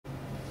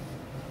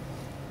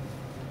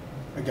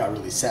I got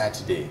really sad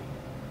today.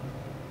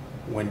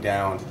 Went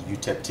down to the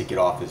Utep ticket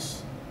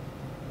office,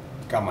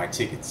 got my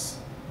tickets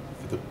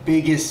for the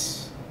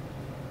biggest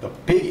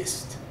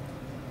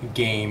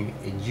game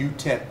in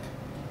Utep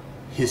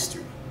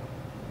history.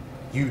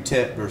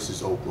 Utep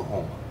versus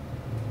Oklahoma.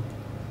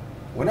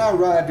 When I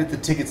arrived at the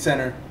ticket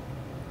center,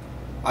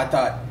 I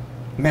thought,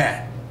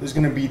 man, there's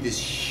gonna be this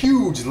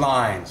huge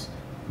lines,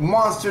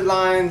 monster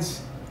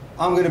lines.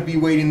 I'm gonna be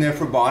waiting there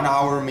for about an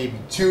hour, maybe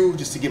two,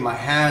 just to get my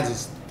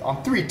hands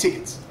on 3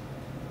 tickets.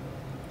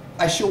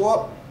 I show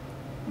up,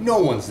 no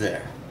one's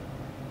there.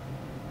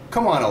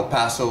 Come on, El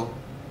Paso.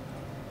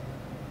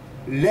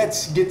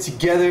 Let's get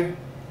together.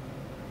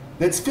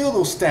 Let's fill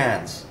those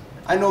stands.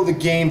 I know the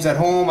game's at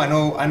home. I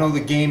know the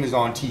game is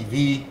on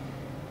TV.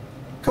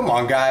 Come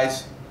on,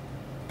 guys.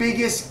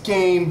 Biggest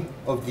game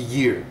of the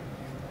year.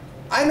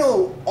 I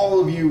know all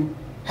of you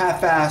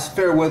half-ass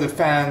fair weather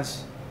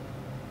fans.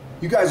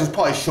 You guys will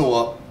probably show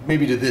up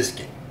maybe to this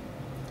game.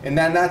 And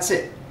then that's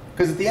it.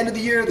 Because at the end of the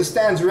year, the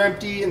stands are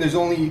empty and there's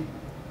only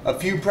a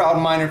few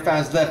proud Miner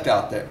fans left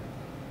out there.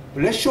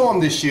 But let's show them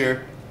this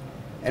year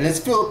and let's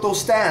fill up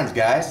those stands,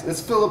 guys.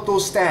 Let's fill up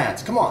those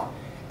stands. Come on.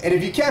 And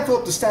if you can't fill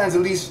up the stands,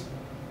 at least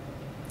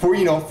for,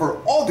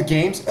 for all the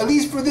games, at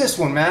least for this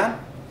one,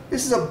 man.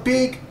 This is a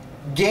big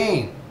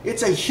game.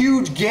 It's a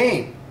huge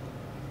game.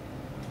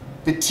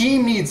 The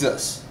team needs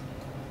us.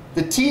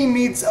 The team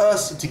needs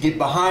us to get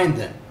behind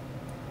them.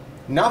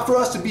 Not for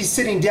us to be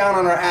sitting down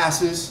on our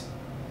asses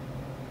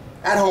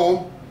at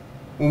home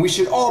when we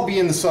should all be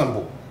in the Sun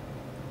Bowl.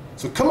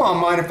 So come on,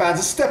 Miner fans,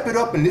 let's step it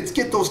up and let's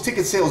get those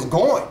ticket sales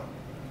going.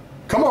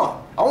 Come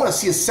on, I want to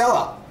see a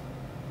sellout.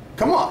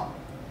 Come on.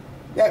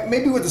 Yeah,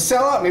 maybe with the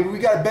sellout, maybe we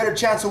got a better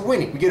chance of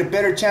winning. We get a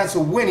better chance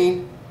of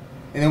winning,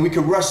 and then we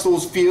could rush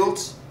those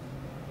fields,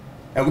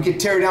 and we could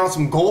tear down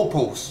some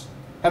goalposts.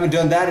 Haven't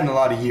done that in a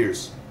lot of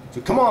years. So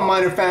come on,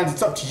 Miner fans,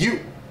 it's up to you.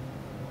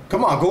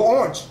 Come on, go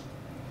Orange.